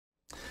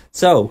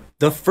So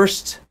the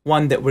first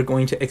one that we're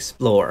going to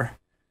explore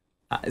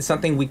is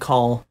something we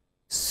call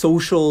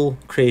social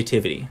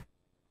creativity.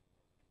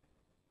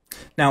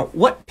 Now,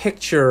 what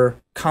picture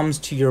comes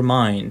to your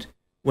mind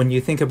when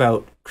you think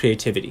about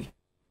creativity?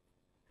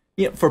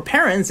 For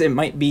parents, it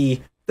might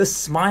be the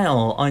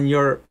smile on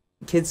your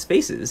kids'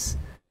 faces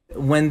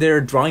when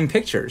they're drawing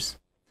pictures.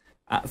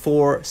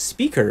 For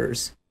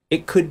speakers,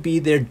 it could be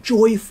their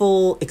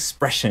joyful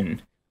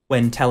expression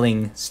when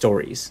telling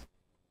stories.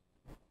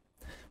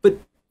 But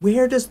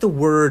where does the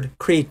word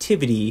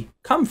creativity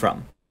come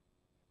from?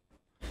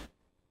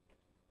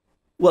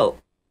 Well,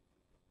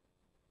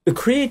 the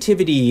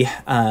creativity,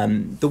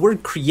 the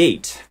word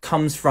create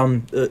comes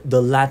from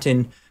the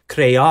Latin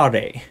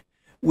creare,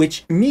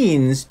 which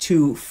means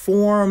to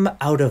form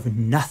out of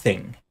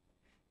nothing.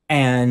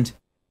 And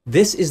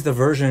this is the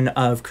version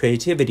of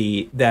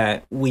creativity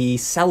that we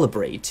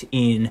celebrate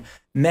in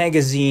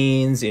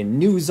magazines, in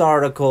news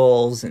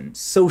articles, and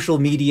social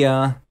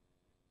media.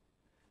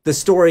 The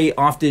story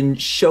often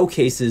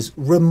showcases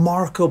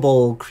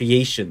remarkable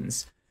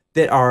creations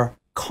that are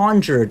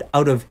conjured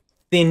out of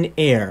thin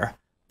air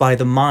by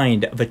the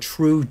mind of a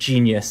true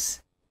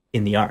genius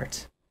in the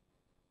art.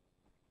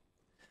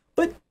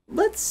 But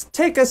let's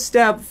take a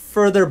step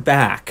further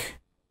back,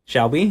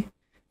 shall we,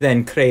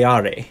 than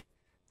creare,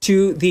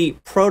 to the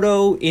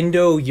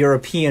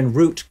Proto-Indo-European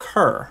root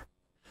cur.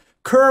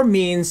 Cur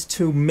means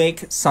to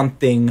make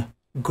something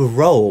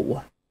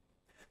grow.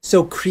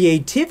 So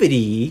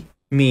creativity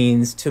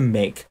means to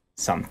make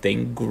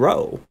something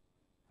grow.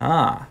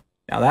 Now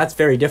that's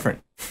very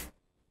different.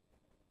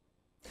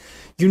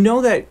 You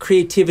know that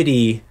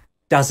creativity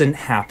doesn't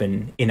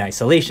happen in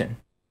isolation.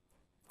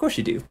 Of course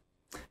you do.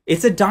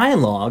 It's a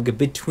dialogue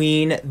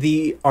between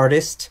the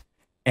artist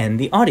and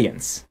the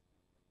audience.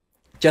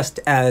 Just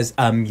as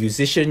a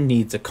musician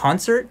needs a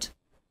concert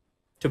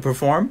to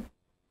perform,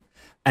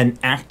 an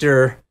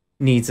actor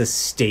needs a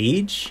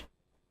stage,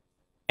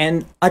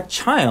 and a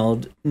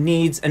child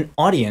needs an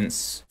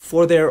audience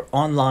for their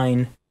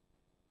online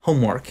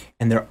homework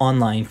and their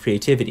online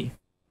creativity.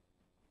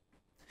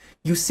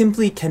 You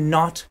simply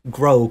cannot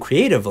grow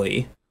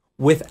creatively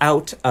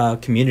without a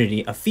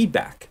community of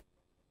feedback.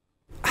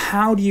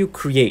 How do you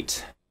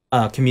create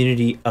a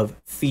community of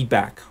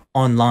feedback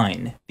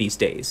online these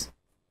days?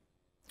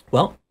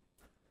 Well,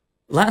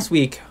 last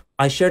week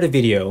I shared a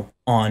video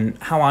on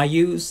how I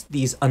use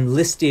these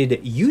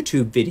unlisted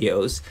YouTube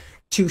videos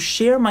to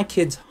share my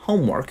kids'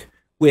 homework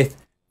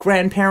with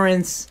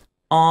grandparents,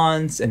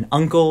 aunts, and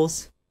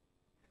uncles.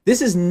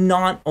 This is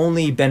not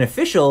only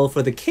beneficial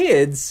for the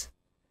kids,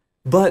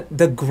 but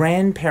the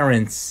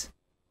grandparents'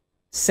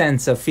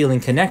 sense of feeling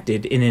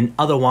connected in an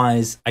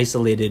otherwise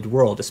isolated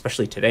world,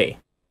 especially today.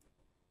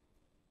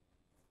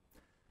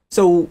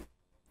 So,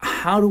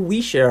 how do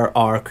we share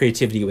our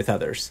creativity with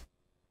others?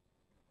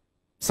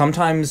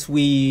 Sometimes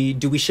we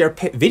share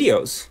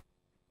videos.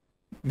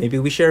 Maybe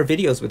we share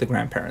videos with the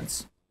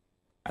grandparents.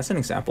 That's an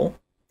example.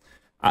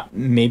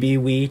 Maybe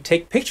we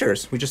take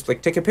pictures. We just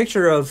take a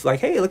picture of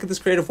hey, look at this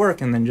creative work,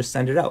 and then just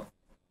send it out.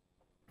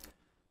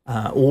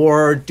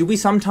 Or do we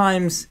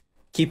sometimes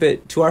keep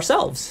it to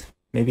ourselves?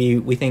 Maybe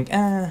we think,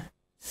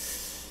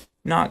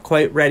 not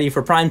quite ready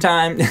for prime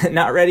time,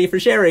 not ready for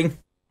sharing.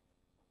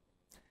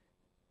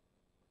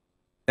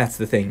 That's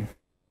the thing.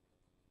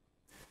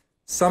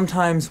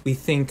 Sometimes we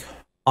think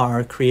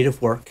our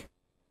creative work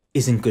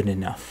isn't good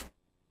enough.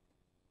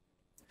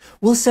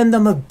 We'll send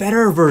them a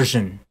better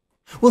version.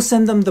 We'll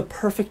send them the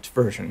perfect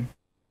version.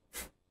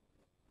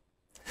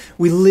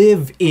 We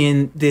live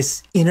in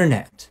this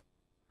internet,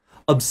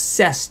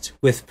 obsessed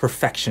with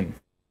perfection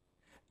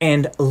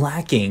and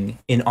lacking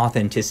in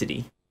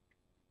authenticity.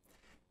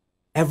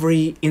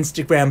 Every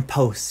Instagram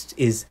post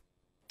is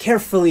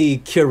carefully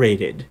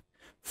curated,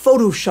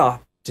 photoshopped,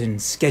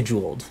 and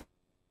scheduled.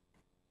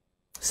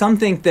 Some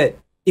think that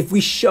if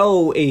we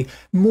show a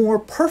more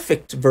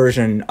perfect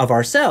version of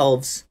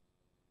ourselves,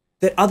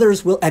 that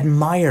others will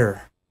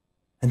admire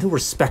and they'll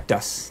respect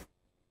us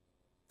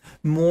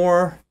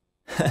more,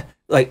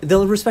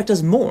 they'll respect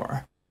us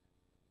more.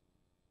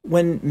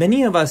 When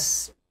many of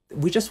us,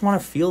 we just want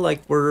to feel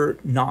like we're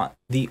not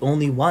the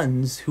only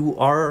ones who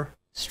are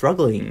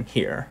struggling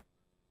here.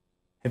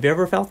 Have you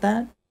ever felt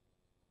that?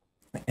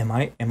 Am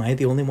I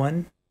the only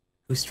one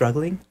who's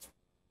struggling?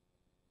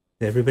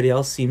 Everybody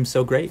else seems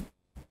so great.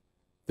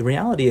 The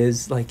reality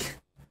is,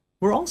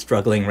 we're all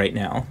struggling right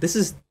now. This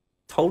is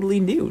totally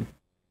new.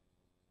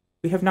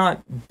 We have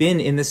not been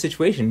in this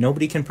situation.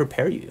 Nobody can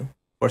prepare you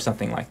for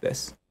something like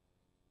this.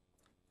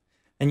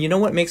 And you know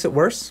what makes it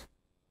worse?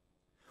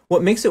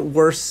 What makes it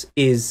worse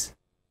is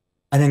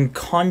an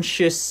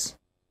unconscious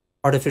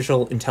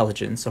artificial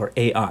intelligence, or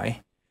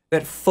AI,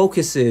 that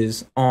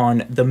focuses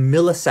on the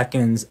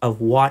milliseconds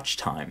of watch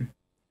time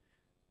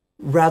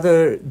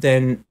rather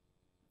than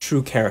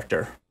true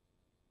character.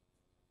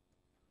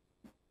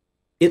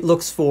 It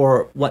looks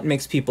for what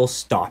makes people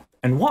stop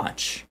and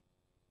watch.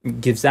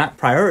 It gives that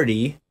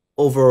priority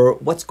over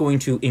what's going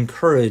to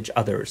encourage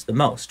others the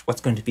most,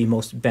 what's going to be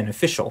most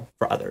beneficial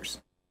for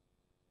others.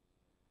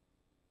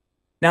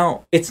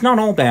 Now, it's not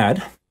all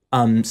bad.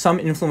 some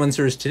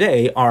influencers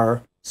today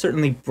are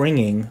certainly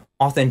bringing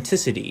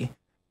authenticity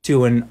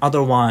to an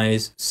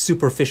otherwise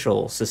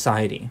superficial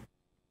society.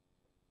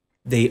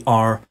 They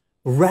are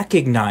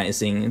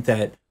recognizing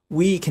that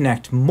we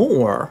connect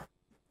more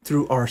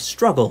through our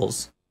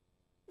struggles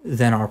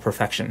than our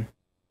perfection.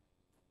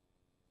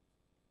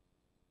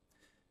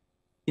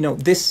 You know,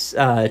 this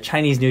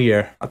Chinese New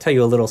Year, I'll tell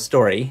you a little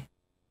story.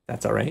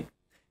 That's all right.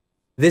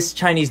 This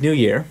Chinese New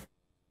Year,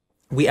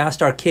 we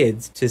asked our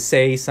kids to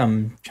say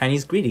some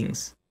Chinese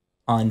greetings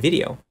on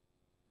video.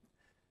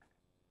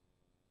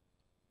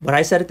 What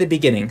I said at the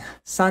beginning,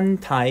 San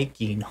Tai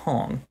Gin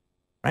Hong,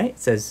 right? It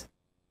says,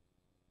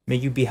 may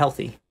you be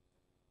healthy.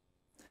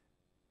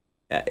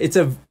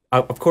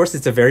 Of course,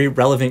 it's a very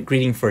relevant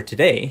greeting for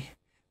today,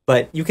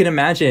 but you can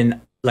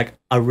imagine like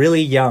a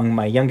really young,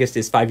 my youngest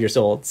is 5 years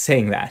old,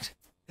 saying that.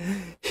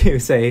 You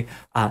say,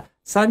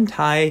 San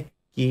Tai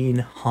Gin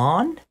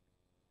Han?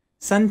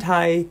 San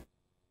Tai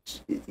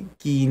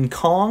Gin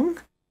Kong?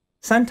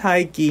 San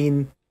Tai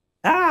Gin...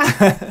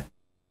 Ah!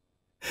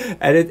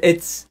 And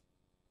it's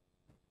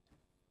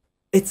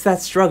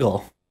that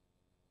struggle,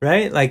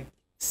 right? Like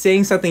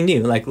saying something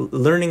new, like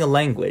learning a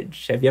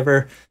language. Have you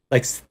ever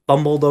like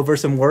stumbled over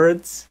some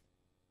words?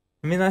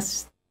 I mean,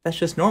 that's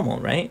just normal,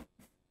 right?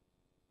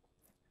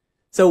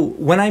 So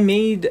when I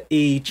made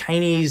a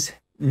Chinese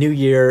New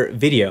Year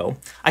video,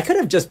 I could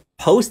have just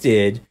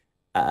posted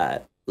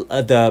the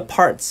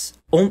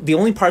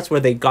only parts where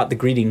they got the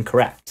greeting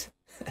correct.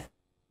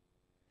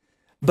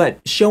 But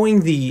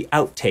showing the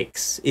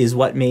outtakes is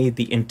what made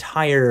the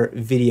entire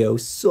video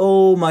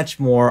so much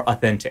more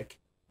authentic.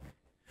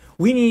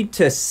 We need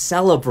to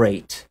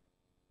celebrate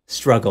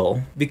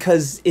struggle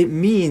because it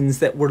means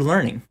that we're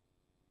learning.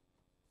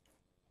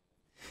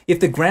 If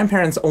the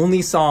grandparents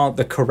only saw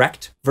the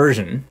correct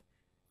version,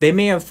 they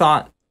may have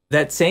thought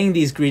that saying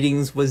these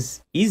greetings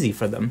was easy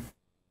for them.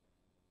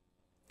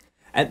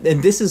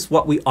 And this is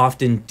what we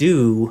often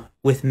do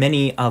with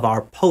many of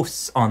our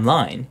posts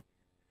online.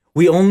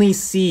 We only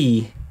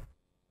see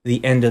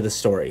the end of the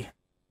story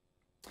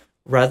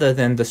rather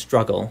than the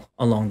struggle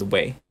along the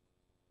way.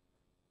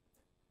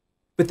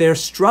 But their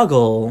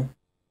struggle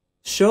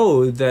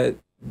showed that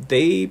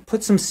they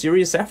put some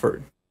serious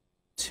effort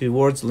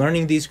towards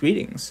learning these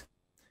greetings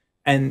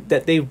and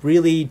that they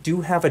really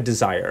do have a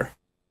desire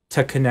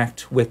to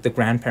connect with the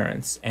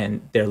grandparents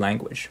and their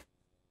language.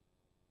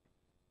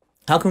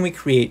 How can we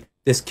create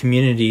this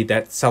community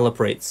that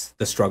celebrates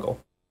the struggle?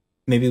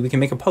 Maybe we can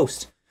make a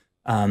post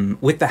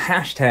with the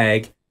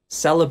hashtag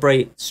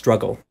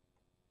 #CelebrateStruggle.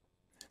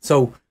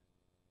 So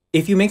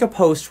if you make a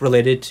post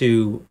related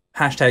to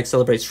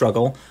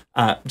 #CelebrateStruggle,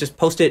 just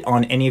post it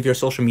on any of your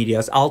social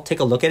medias. I'll take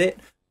a look at it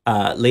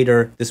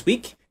later this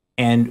week,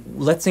 and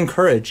let's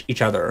encourage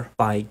each other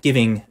by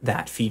giving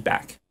that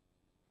feedback.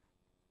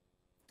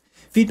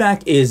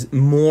 Feedback is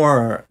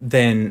more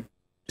than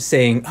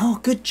saying, oh,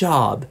 good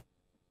job.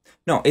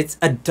 No, it's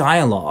a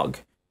dialogue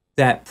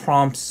that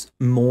prompts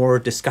more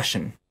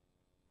discussion.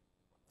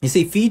 You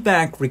see,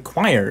 feedback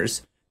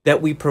requires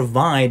that we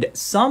provide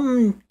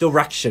some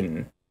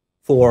direction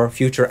for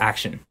future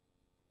action.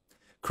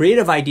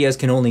 Creative ideas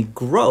can only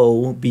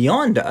grow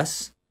beyond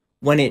us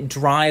when it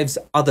drives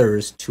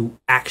others to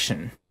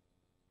action.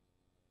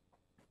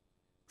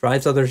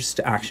 Drives others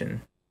to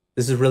action.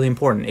 This is really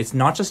important. It's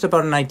not just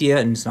about an idea,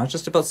 and it's not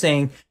just about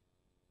saying,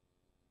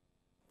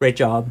 great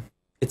job.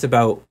 It's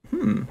about,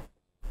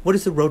 what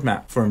is the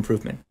roadmap for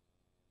improvement?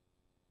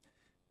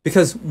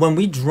 Because when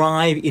we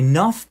drive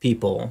enough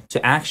people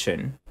to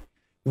action,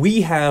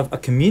 we have a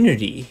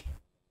community.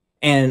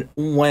 And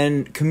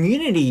when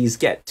communities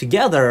get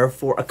together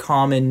for a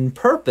common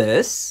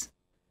purpose,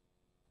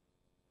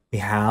 we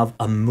have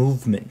a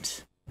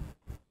movement.